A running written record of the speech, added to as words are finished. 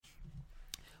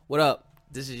What up?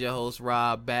 This is your host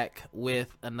Rob, back with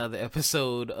another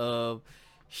episode of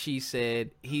She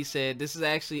Said, He Said. This is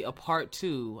actually a part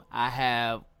 2. I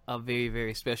have a very,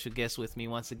 very special guest with me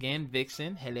once again,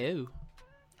 Vixen. Hello.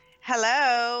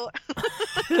 Hello.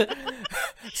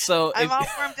 So I'm all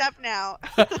warmed up now.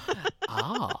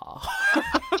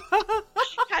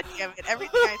 God damn it.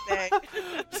 Everything I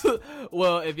say.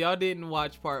 Well, if y'all didn't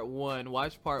watch part 1,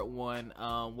 watch part 1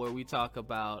 where we talk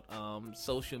about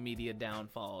social media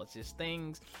downfalls. Just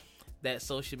things that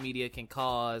social media can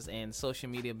cause and social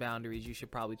media boundaries you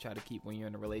should probably try to keep when you're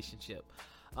in a relationship.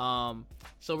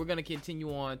 So we're going to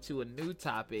continue on to a new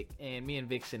topic, and me and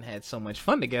Vixen had so much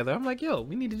fun together. I'm like, yo,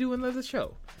 we need to do another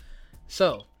show.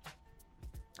 So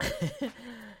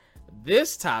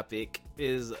this topic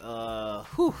is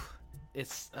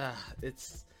it's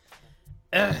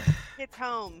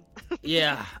home.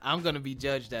 Yeah, I'm gonna be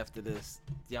judged after this.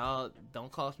 Y'all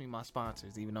don't cost me my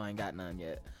sponsors, even though I ain't got none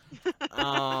yet.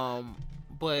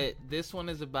 But this one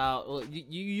is about, well,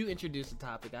 you introduce the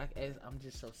topic. I'm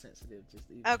just so sensitive.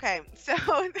 Okay, so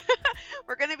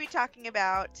we're going to be talking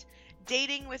about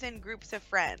dating within groups of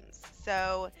friends.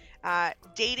 So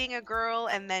dating a girl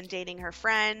and then dating her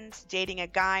friend, dating a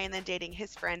guy and then dating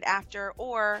his friend after,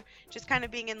 or just kind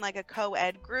of being in like a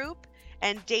co-ed group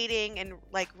and dating and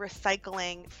like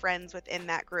recycling friends within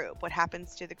that group. What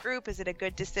happens to the group? Is it a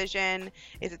good decision?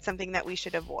 Is it something that we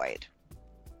should avoid?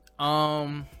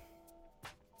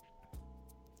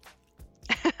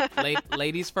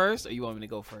 Ladies first, or you want me to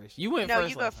go first? You went first. No,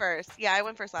 you go first. Yeah, I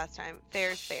went first last time.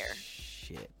 Fair's fair.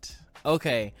 Shit.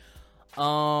 Okay.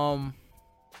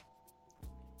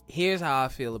 Here's how I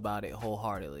feel about it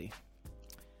wholeheartedly.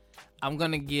 I'm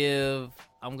gonna give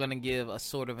a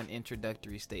sort of an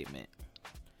introductory statement.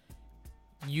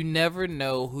 You never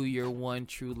know who your one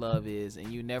true love is,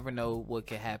 and you never know what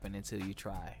could happen until you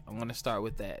try. I'm gonna start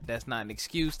with that. That's not an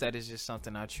excuse. That is just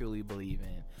something I truly believe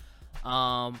in.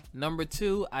 Number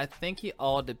 2, I think it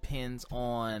all depends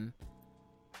on.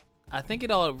 I think it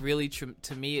all really,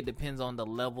 to me, it depends on the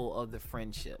level of the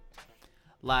friendship.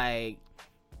 Like,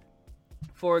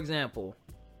 for example,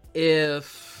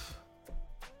 if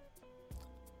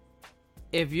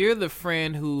you're the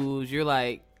friend you're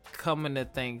like coming to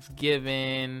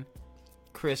Thanksgiving,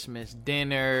 Christmas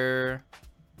dinner,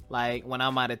 like when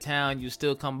I'm out of town, you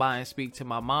still come by and speak to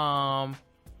my mom,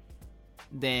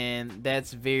 then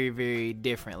that's very, very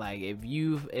different. Like if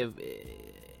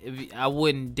I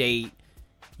wouldn't date,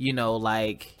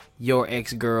 like your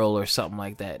ex-girl or something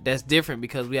like that. That's different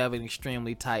because we have an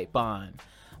extremely tight bond.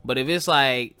 But if it's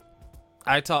like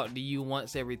I talk to you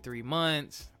once every 3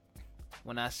 months,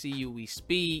 when I see you we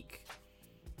speak,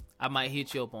 I might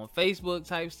hit you up on Facebook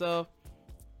type stuff,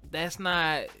 that's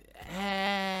not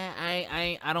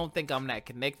I don't think I'm that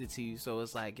connected to you. So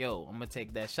it's like, yo, I'm gonna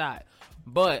take that shot.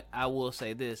 But I will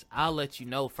say this, I'll let you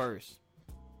know first.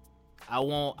 I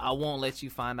won't let you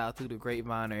find out through the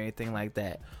grapevine or anything like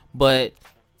that. But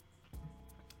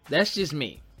that's just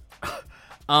me.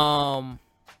 I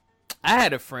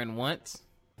had a friend once.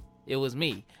 It was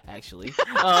me, actually.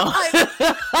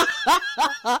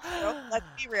 Let's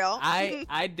be real.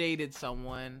 I dated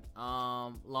someone,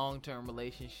 long-term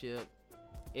relationship.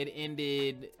 It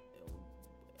ended,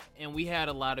 and we had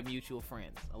a lot of mutual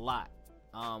friends. A lot.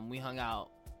 We hung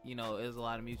out. It was a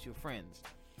lot of mutual friends.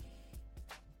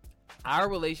 Our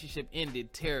relationship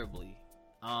ended terribly.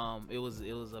 It was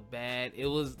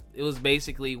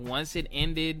basically, once it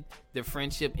ended, the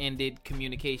friendship ended,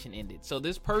 communication ended. So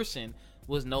this person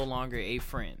was no longer a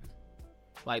friend.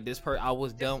 Like I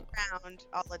was done. Around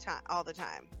all the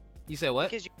time. You said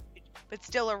what? But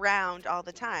still around all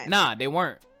the time. Nah, they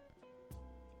weren't.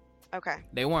 Okay.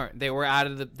 They weren't. They were out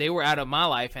of my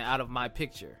life and out of my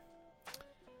picture.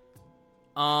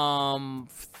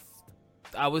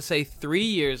 I would say 3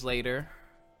 years later,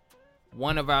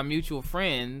 one of our mutual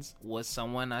friends was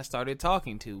someone I started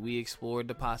talking to. We explored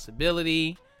the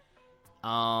possibility,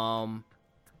 and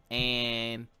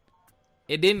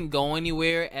it didn't go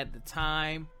anywhere at the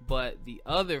time. But the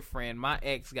other friend, my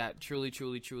ex, got truly,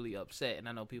 truly, truly upset. And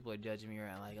I know people are judging me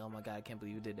around like, oh my God, I can't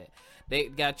believe you did that. They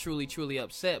got truly, truly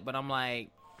upset. But I'm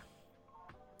like,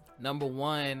 number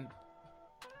one,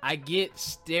 I get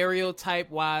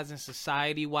stereotype-wise and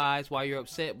society-wise why you're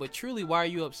upset, but truly, why are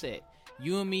you upset?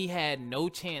 You and me had no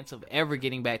chance of ever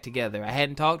getting back together. I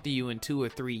hadn't talked to you in 2 or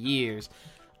 3 years.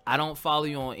 I don't follow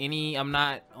you on I'm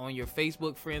not on your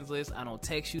Facebook friends list. I don't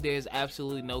text you. There's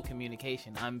absolutely no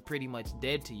communication. I'm pretty much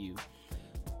dead to you.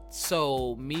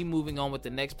 So me moving on with the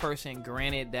next person,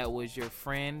 granted that was your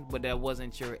friend, but that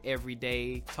wasn't your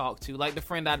everyday talk to. Like the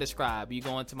friend I described, you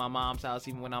going to my mom's house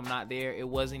even when I'm not there. It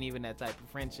wasn't even that type of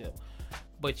friendship.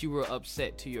 but you were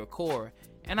upset to your core.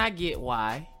 And I get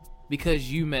why, because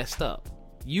you messed up.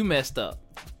 You messed up.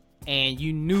 And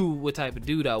you knew what type of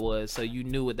dude I was, so you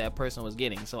knew what that person was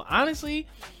getting. So honestly,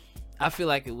 I feel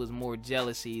like it was more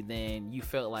jealousy than you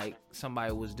felt like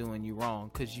somebody was doing you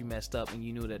wrong because you messed up and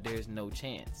you knew that there's no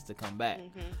chance to come back.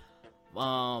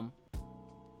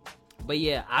 But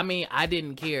yeah, I mean, I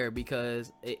didn't care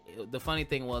because the funny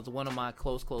thing was, one of my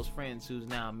close friends who's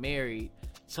now married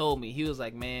told me, he was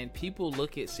like, man, people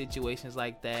look at situations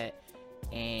like that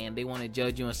and they want to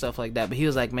judge you and stuff like that. But he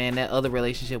was like, man, that other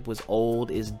relationship was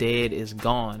old, is dead, is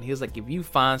gone. He was like, if you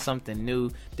find something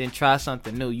new, then try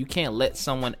something new. You can't let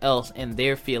someone else and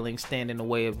their feelings stand in the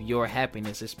way of your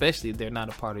happiness, especially if they're not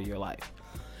a part of your life.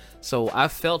 So I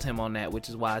felt him on that, which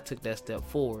is why I took that step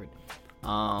forward.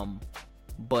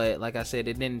 But like I said,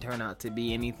 it didn't turn out to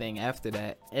be anything after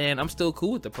that. And I'm still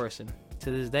cool with the person to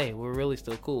this day. We're really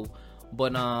still cool.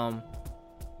 But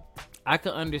I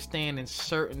could understand in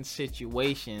certain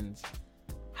situations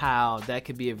how that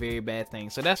could be a very bad thing.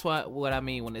 So that's what I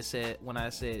mean when I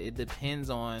said it depends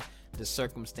on the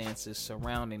circumstances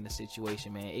surrounding the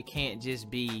situation, man. It can't just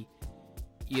be,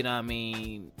 you know what I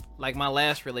mean, like my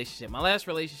last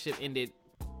relationship ended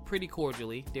pretty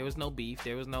cordially. There was no beef.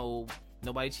 There was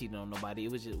nobody cheating on nobody.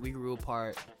 It was just we grew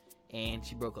apart and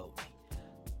she broke up with me.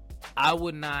 I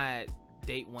would not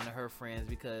date one of her friends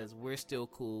because we're still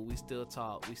cool. We still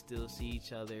talk. We still see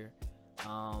each other.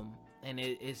 And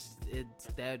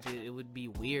it would be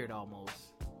weird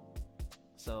almost.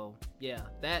 So yeah,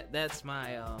 that's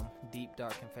my deep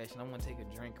dark confession. I'm gonna take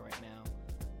a drink right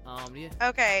now. Yeah.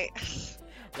 Okay.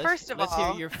 Let's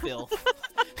hear your filth.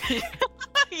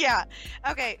 Yeah.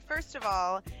 Okay. First of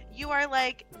all, you are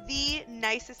like the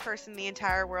nicest person in the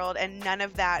entire world, and none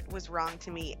of that was wrong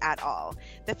to me at all.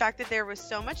 The fact that there was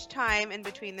so much time in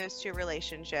between those two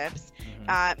relationships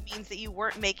means that you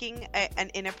weren't making an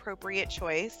inappropriate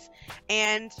choice,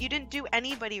 and you didn't do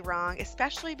anybody wrong,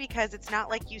 especially because it's not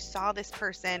like you saw this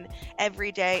person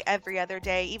every day, every other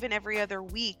day, even every other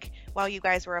week while you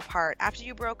guys were apart. After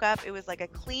you broke up, it was like a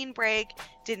clean break,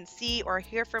 didn't see or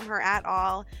hear from her at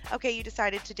all. Okay, you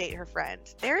decided to date her friend.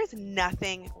 There is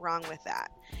nothing wrong with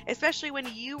that, especially when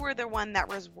you were the one that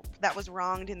was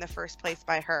wronged in the first place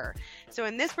by her. So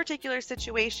in this particular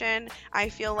situation, I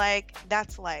feel like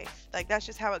that's life. Like that's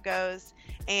just how it goes,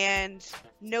 and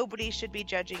nobody should be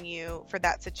judging you for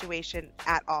that situation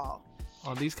at all.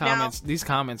 Oh, these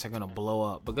comments are gonna blow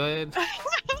up, but go ahead.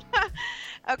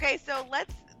 Okay, so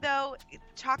let's though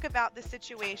talk about the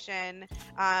situation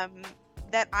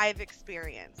that I've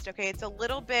experienced. Okay, it's a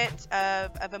little bit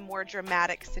of a more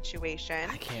dramatic situation.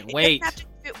 I can't wait.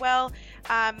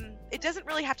 It doesn't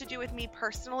really have to do with me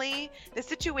personally. The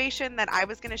situation that I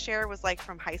was going to share was like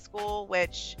from high school,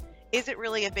 which isn't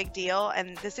really a big deal,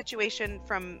 and the situation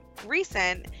from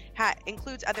recent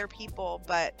includes other people,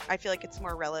 but I feel like it's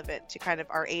more relevant to kind of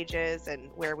our ages and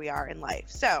where we are in life.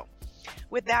 So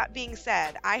with that being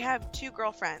said, I have two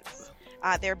girlfriends.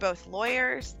 They're both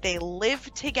lawyers. They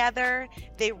live together.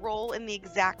 They roll in the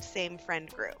exact same friend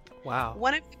group. Wow.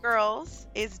 One of the girls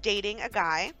is dating a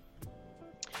guy.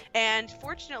 And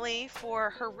fortunately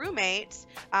for her roommate,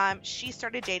 she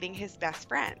started dating his best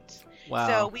friend. Wow.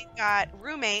 So we've got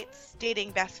roommates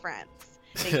dating best friends.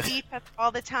 They beef up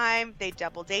all the time. They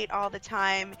double date all the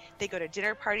time. They go to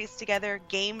dinner parties together,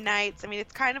 game nights. I mean,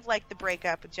 it's kind of like the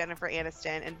breakup with Jennifer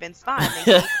Aniston and Vince Vaughn.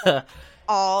 They meet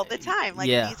all the time. Like,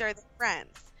 these are their friends.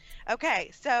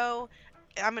 Okay, so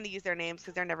I'm going to use their names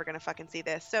because they're never going to fucking see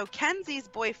this. So Kenzie's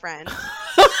boyfriend. Okay.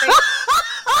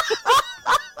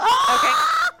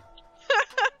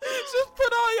 Just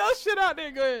put all your shit out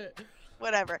there. Go ahead.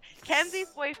 Whatever. Kenzie's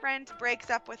boyfriend breaks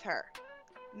up with her.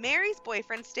 Mary's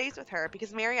boyfriend stays with her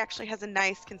because Mary actually has a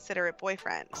nice, considerate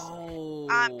boyfriend.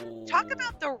 Oh. Talk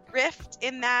about the rift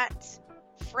in that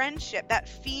friendship, that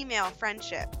female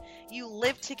friendship. You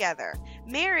live together.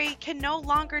 Mary can no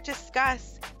longer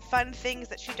discuss fun things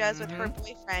that she does with her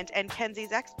boyfriend and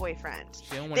Kenzie's ex-boyfriend.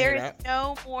 There is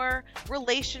no more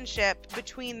relationship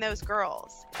between those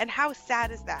girls. And how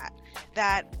sad is that?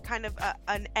 That kind of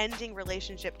an ending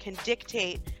relationship can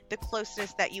dictate the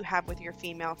closeness that you have with your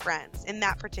female friends in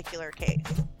that particular case.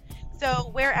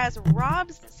 So whereas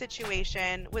Rob's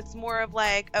situation was more of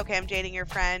like, okay, I'm dating your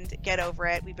friend, get over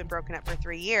it, we've been broken up for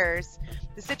 3 years.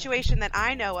 The situation that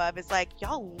I know of is like,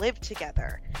 y'all live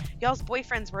together. Y'all's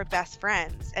boyfriends were best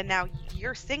friends, and now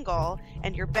you're single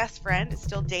and your best friend is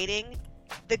still dating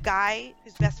the guy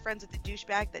who's best friends with the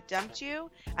douchebag that dumped you.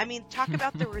 I mean, talk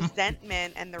about the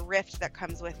resentment and the rift that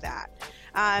comes with that.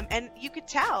 And you could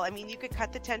tell, I mean, you could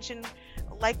cut the tension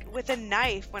like with a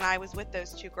knife when I was with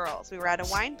those two girls. We were at a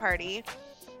wine party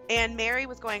And Mary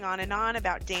was going on and on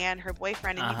about Dan, her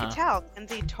boyfriend, and you could tell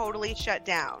Kenzie totally shut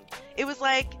down. It was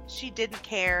like she didn't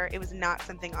care. It was not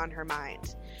something on her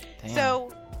mind. Damn.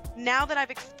 So now that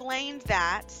I've explained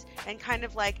that and kind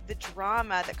of like the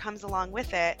drama that comes along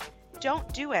with it,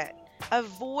 don't do it.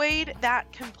 Avoid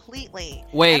that completely.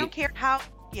 Wait. I don't care how.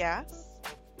 Yes.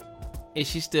 Is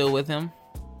she still with him?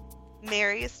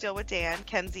 Mary is still with Dan.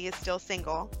 Kenzie is still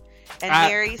single. And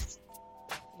Mary's...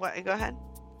 What? Go ahead.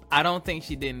 I don't think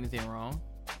she did anything wrong.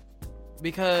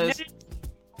 Because...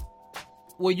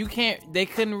 Well, you can't... They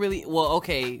couldn't really... Well,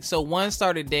 okay. So one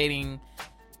started dating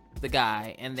the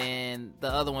guy, and then the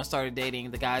other one started dating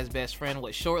the guy's best friend,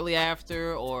 what, shortly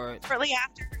after, or... Shortly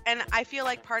after. And I feel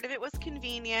like part of it was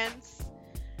convenience.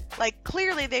 Like,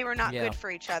 clearly they were not good for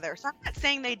each other. So I'm not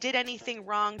saying they did anything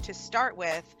wrong to start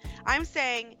with. I'm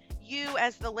saying... you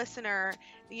as the listener,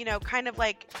 you know, kind of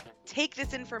like take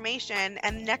this information,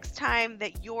 and next time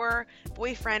that your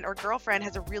boyfriend or girlfriend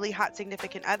has a really hot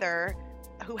significant other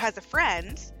who has a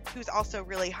friend who's also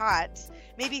really hot,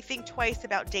 maybe think twice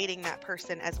about dating that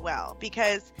person as well.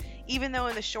 Because even though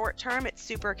in the short term it's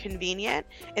super convenient,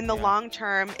 in the long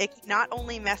term it can not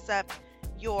only mess up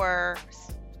your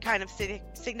kind of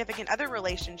significant other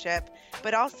relationship,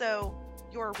 but also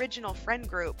your original friend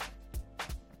group.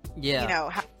 You know,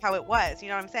 how it was, you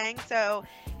know what I'm saying? So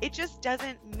it just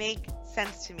doesn't make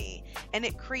sense to me. And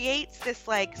it creates this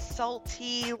like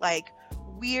salty, like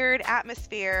weird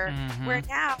atmosphere where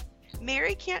now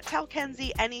Mary can't tell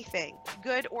Kenzie anything,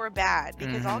 good or bad,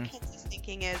 because all Kenzie's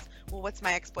thinking is, well, what's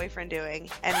my ex-boyfriend doing?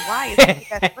 And why is he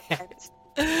the best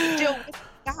friend still with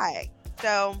the guy?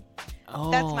 So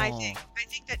that's my thing. I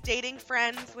think that dating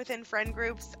friends within friend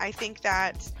groups, I think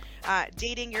that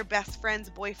dating your best friend's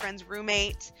boyfriend's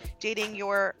roommate, dating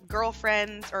your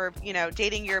girlfriend's, or, you know,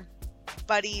 dating your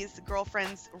buddy's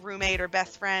girlfriend's roommate or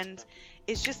best friend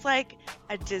is just like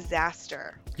a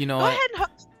disaster. You know, go ahead and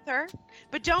hook with her,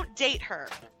 but don't date her,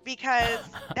 because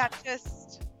that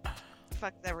just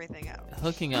fucks everything up.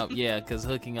 Hooking up, because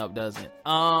hooking up doesn't.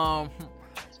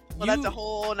 Well, that's a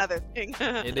whole nother thing.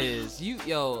 It is.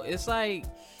 It's like,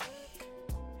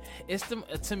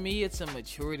 to me, it's a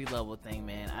maturity level thing,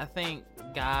 man. I think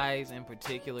guys in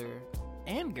particular,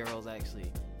 and girls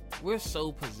actually, we're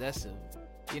so possessive.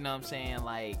 You know what I'm saying?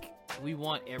 Like, we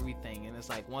want everything, and it's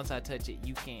like, once I touch it,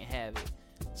 you can't have it.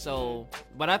 So,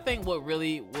 but I think what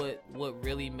really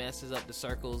messes up the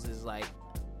circles is like,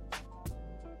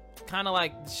 kind of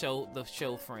like the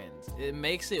show Friends. It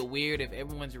makes it weird if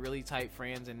everyone's really tight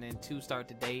friends and then two start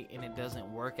to date and it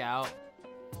doesn't work out,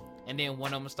 and then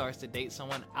one of them starts to date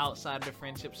someone outside of the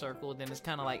friendship circle. Then it's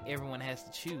kind of like everyone has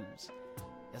to choose.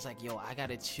 It's like, yo, I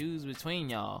gotta choose between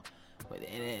y'all. But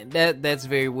that's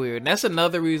very weird. And that's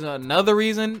another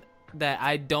reason that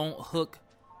I don't hook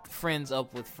friends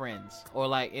up with friends, or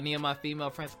like any of my female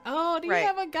friends. Oh, do you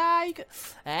have a guy you could...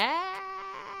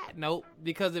 Nope.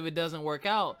 Because if it doesn't work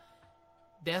out,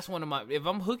 that's one of my... If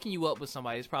I'm hooking you up with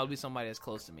somebody, it's probably somebody that's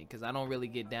close to me, because I don't really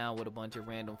get down with a bunch of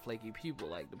random flaky people.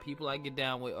 Like, the people I get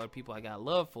down with are people I got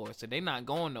love for, so they're not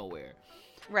going nowhere.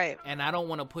 Right. And I don't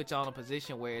want to put y'all in a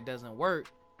position where it doesn't work,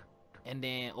 and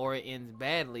then, or it ends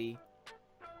badly,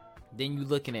 then you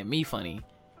looking at me funny.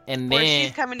 And or then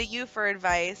she's coming to you for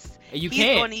advice. He's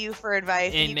going to you for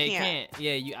advice, and they you can't.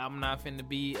 Yeah, I'm not finna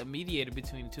be a mediator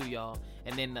between the two of y'all.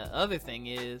 And then the other thing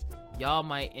is, y'all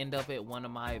might end up at one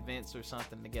of my events or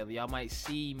something together. Y'all might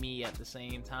see me at the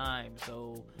same time.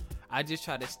 So I just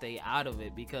try to stay out of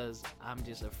it, because I'm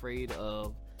just afraid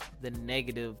of the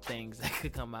negative things that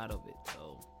could come out of it.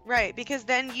 So Right, because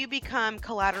then you become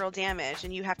collateral damage,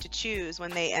 and you have to choose when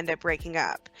they end up breaking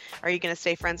up. Are you going to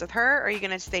stay friends with her, or are you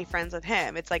going to stay friends with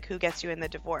him? It's like, who gets you in the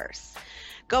divorce?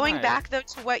 Going back, though,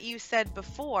 to what you said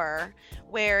before,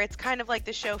 where it's kind of like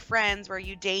the show Friends, where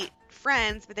you date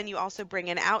friends, but then you also bring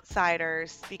in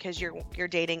outsiders because you're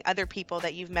dating other people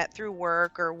that you've met through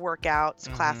work or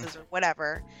workouts, classes, or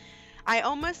whatever. I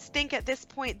almost think at this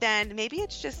point then maybe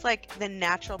it's just like the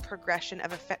natural progression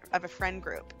of a friend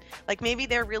group. Like, maybe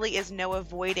there really is no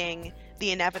avoiding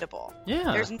the inevitable.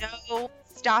 Yeah. There's no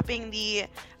stopping the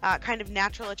kind of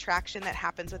natural attraction that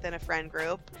happens within a friend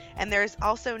group. And there's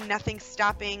also nothing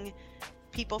stopping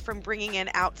people from bringing in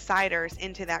outsiders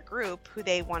into that group who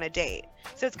they want to date.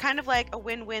 So it's kind of like a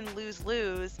win-win,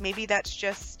 lose-lose. Maybe that's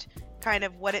just kind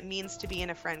of what it means to be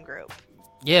in a friend group.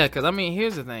 Yeah, because, I mean,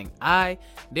 here's the thing.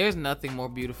 There's nothing more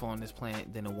beautiful on this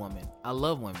planet than a woman. I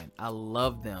love women. I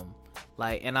love them.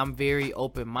 Like, and I'm very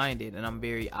open-minded, and I'm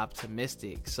very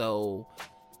optimistic. So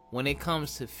when it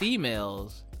comes to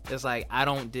females, it's like, I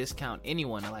don't discount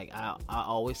anyone. Like, I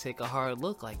always take a hard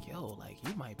look, like, yo, like,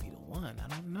 you might be the one. I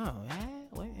don't know.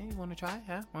 What, you want to try?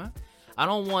 Huh? What? I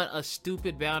don't want a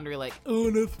stupid boundary like, oh,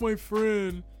 that's my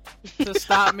friend, to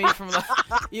stop me from, like,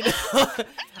 you know.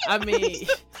 I mean,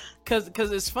 cause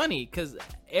it's funny, cause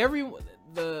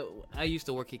I used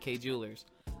to work at K Jewelers.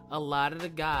 A lot of the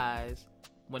guys,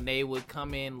 when they would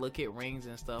come in, look at rings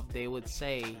and stuff, they would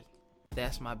say,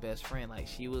 that's my best friend. Like,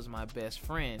 she was my best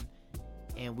friend,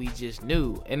 and we just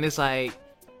knew. And it's like,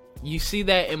 you see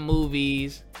that in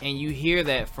movies, and you hear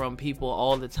that from people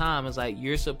all the time. It's like,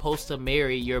 you're supposed to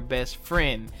marry your best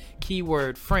friend.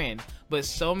 Keyword friend. But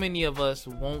so many of us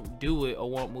won't do it or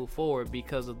won't move forward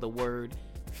because of the word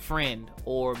friend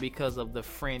or because of the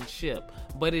friendship.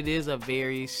 But it is a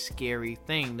very scary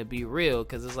thing, to be real,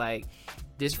 because it's like,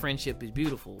 this friendship is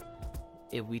beautiful.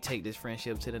 If we take this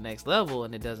friendship to the next level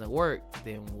and it doesn't work,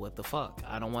 then what the fuck?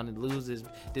 I don't want to lose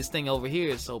this thing over here.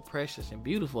 Is so precious and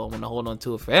beautiful. I want to hold on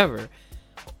to it forever.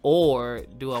 Or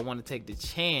do I want to take the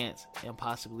chance and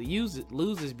possibly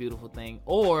lose this beautiful thing?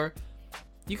 Or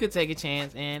you could take a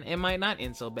chance and it might not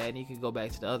end so bad and you can go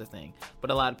back to the other thing.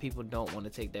 But a lot of people don't want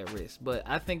to take that risk. But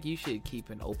I think you should keep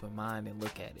an open mind and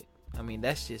look at it. I mean,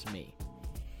 that's just me.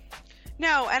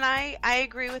 No, and I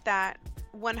agree with that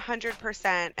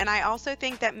 100%. And I also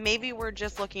think that maybe we're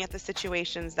just looking at the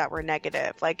situations that were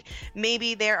negative. Like,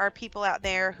 maybe there are people out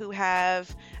there who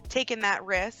have taken that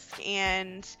risk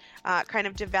and kind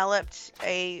of developed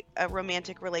a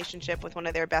romantic relationship with one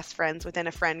of their best friends within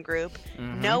a friend group,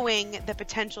 knowing the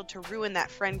potential to ruin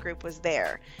that friend group was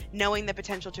there, knowing the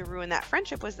potential to ruin that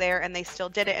friendship was there, and they still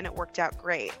did it and it worked out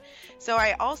great. So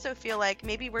I also feel like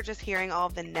maybe we're just hearing all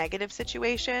of the negative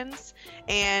situations,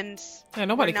 and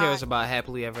nobody cares about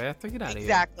happily ever after. Get out of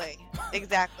here.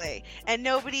 Exactly. And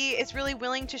nobody is really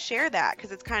willing to share that,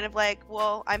 because it's kind of like,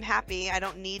 well, I'm happy, I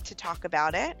don't need to talk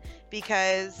about it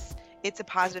because it's a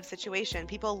positive situation.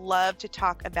 People love to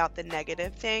talk about the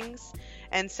negative things.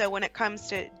 And so when it comes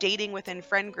to dating within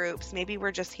friend groups, maybe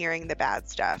we're just hearing the bad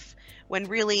stuff when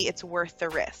really it's worth the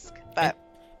risk. But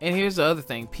and here's the other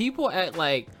thing. People act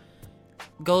like,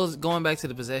 going back to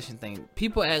the possession thing,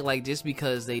 people act like just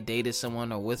because they dated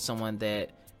someone or with someone,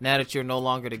 that now that you're no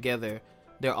longer together,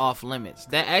 they're off limits.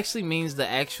 That actually means the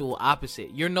actual opposite.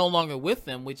 You're no longer with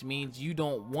them, which means you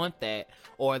don't want that,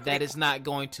 or that it's not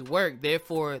going to work.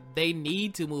 Therefore, they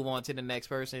need to move on to the next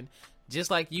person, just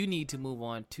like you need to move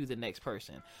on to the next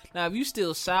person. Now, if you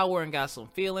still sour and got some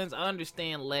feelings, I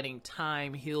understand letting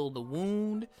time heal the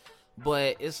wound,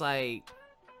 but it's like,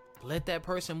 let that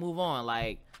person move on.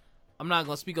 Like, I'm not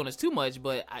going to speak on this too much,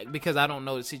 but because I don't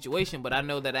know the situation, but I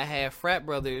know that I had frat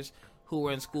brothers who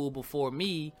were in school before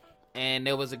me, and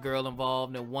there was a girl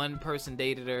involved, and one person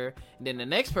dated her, and then the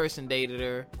next person dated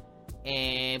her,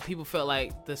 and people felt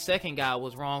like the second guy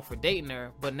was wrong for dating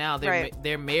her, but now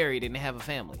they're married and they have a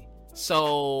family.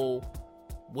 So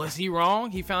was he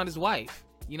wrong? He found his wife.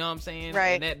 You know what I'm saying?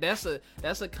 Right. And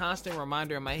that's a constant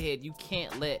reminder in my head. You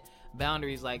can't let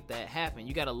boundaries like that happen.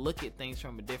 You got to look at things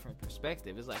from a different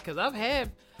perspective. It's like, because I've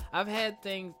had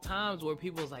times where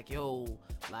people's like, yo,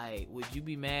 like, would you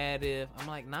be mad if, I'm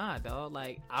like, nah, dog,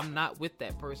 like, I'm not with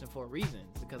that person for a reason,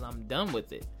 because I'm done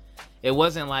with it. It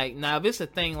wasn't like, now if it's a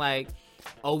thing like,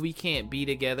 oh, we can't be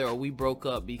together, or we broke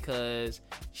up because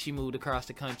she moved across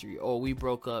the country, or we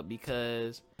broke up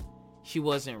because she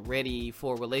wasn't ready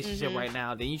for a relationship right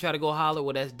now, then you try to go holler.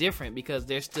 Well, that's different, because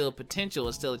there's still potential.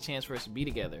 It's still a chance for us to be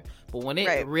together. But when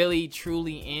it really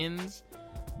truly ends,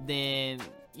 then,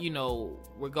 you know,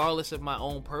 regardless of my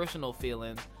own personal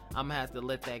feelings, I'm gonna have to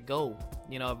let that go.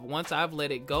 You know, once I've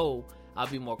let it go, I'll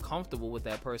be more comfortable with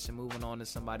that person moving on to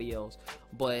somebody else.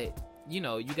 But, you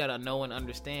know, you gotta know and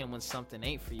understand when something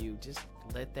ain't for you. Just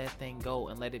let that thing go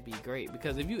and let it be great.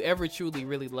 Because if you ever truly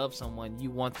really love someone, you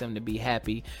want them to be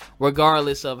happy,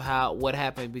 regardless of what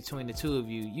happened between the two of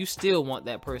you. You still want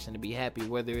that person to be happy,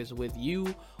 whether it's with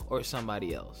you or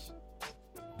somebody else.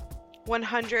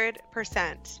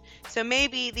 100%. So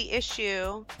maybe the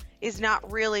issue is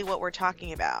not really what we're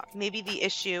talking about. Maybe the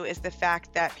issue is the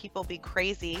fact that people be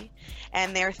crazy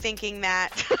and they're thinking that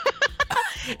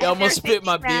I almost spit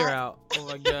my beer out. Oh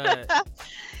my god.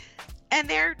 And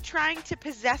they're trying to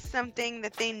possess something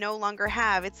that they no longer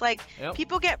have. It's like,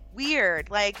 people get weird.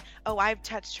 Like, oh, I've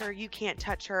touched her, you can't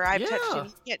touch her. I've touched him,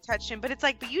 you can't touch him. But it's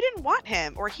like, but you didn't want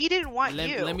him, or he didn't want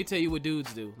you. Let me tell you what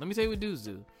dudes do.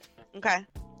 Okay.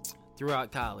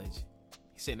 Throughout college,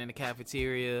 sitting in the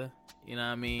cafeteria, you know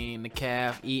what I mean, the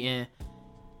caf, eating.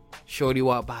 Shorty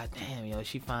walk by, damn, yo,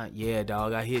 she fine. Yeah,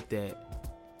 dog, I hit that.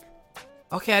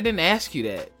 Okay, I didn't ask you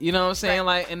that. You know what I'm saying?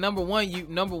 Like, and number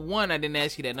one, I didn't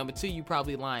ask you that. Number two, you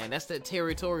probably lying. That's the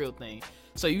territorial thing.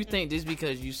 So you think just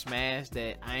because you smashed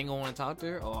that I ain't gonna want to talk to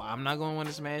her, or I'm not gonna want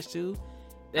to smash too?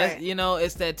 That's Right. you know,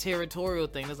 it's that territorial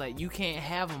thing. It's like you can't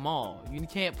have them all. You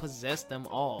can't possess them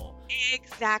all.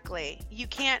 Exactly. You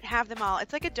can't have them all.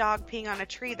 It's like a dog peeing on a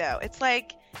tree, though. It's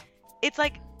like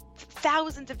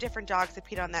thousands of different dogs have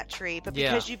peed on that tree, but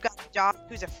because you've got a dog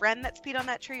who's a friend that's peed on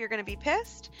that tree, you're going to be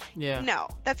pissed? Yeah. No,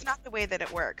 that's not the way that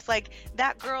it works. Like,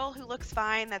 that girl who looks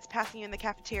fine that's passing you in the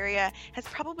cafeteria has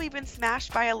probably been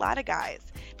smashed by a lot of guys,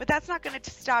 but that's not going to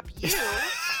stop you.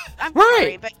 I'm Right.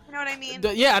 sorry, but you know what I mean?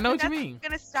 Yeah, I know what you That's mean.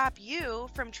 going to stop you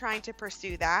from trying to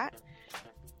pursue that.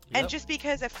 And Yep. just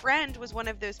because a friend was one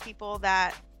of those people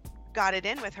that got it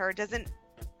in with her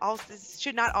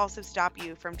should not also stop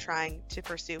you from trying to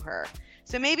pursue her.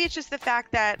 So maybe it's just the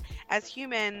fact that as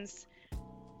humans,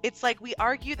 it's like we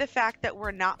argue the fact that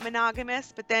we're not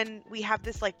monogamous, but then we have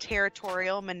this like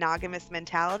territorial monogamous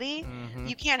mentality. Mhm.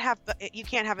 You can't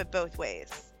have it both ways.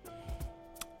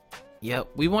 Yep,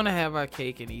 we want to have our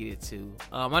cake and eat it too.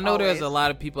 I know there's a Always. lot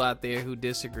of people out there who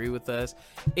disagree with us.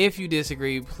 If you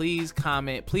disagree, please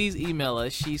comment. Please email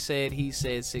us. She said, he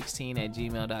said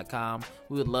 16@gmail.com.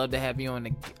 We would love to have you on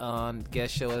the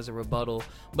guest show as a rebuttal.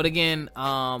 But again,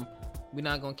 we're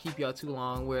not gonna keep y'all too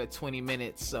long. We're at 20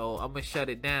 minutes, so I'm gonna shut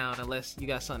it down unless you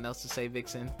got something else to say,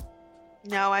 Vixen.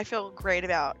 No, I feel great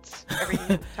about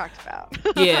everything we talked about.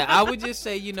 Yeah, I would just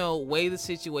say, weigh the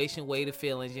situation, weigh the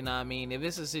feelings, you know what I mean? If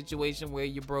it's a situation where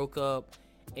you broke up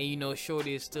and,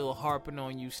 Shorty is still harping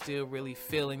on you, still really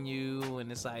feeling you,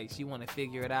 and it's like she want to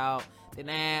figure it out, then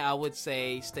I would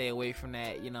say stay away from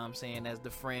that, you know what I'm saying? As the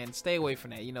friend, stay away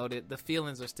from that, the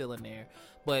feelings are still in there.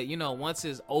 But, once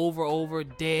it's over,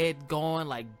 dead, gone,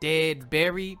 like dead,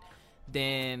 buried,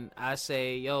 then I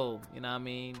say, yo, you know what I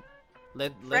mean?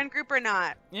 Friend group or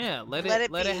not. Yeah, let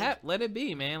it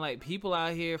be, man. Like people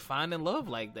out here finding love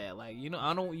like that. Like you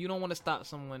don't want to stop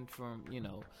someone from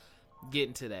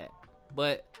getting to that.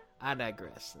 But I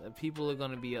digress. People are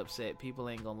gonna be upset. People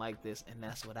ain't gonna like this, and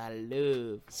that's what I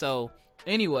love. So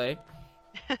anyway,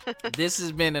 this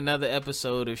has been another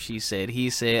episode of She Said, He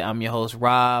Said. I'm your host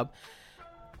Rob,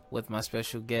 with my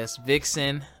special guest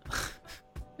Vixen.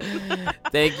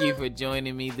 Thank you for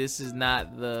joining me. This is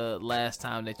not the last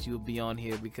time that you'll be on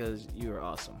here because you're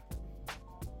awesome.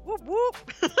 Whoop whoop.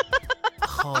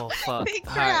 Oh fuck.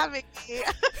 Thanks for All right. having me.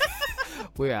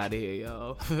 We're out of here,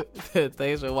 y'all.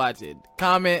 Thanks for watching.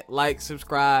 Comment, like,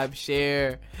 subscribe,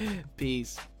 share.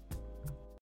 Peace.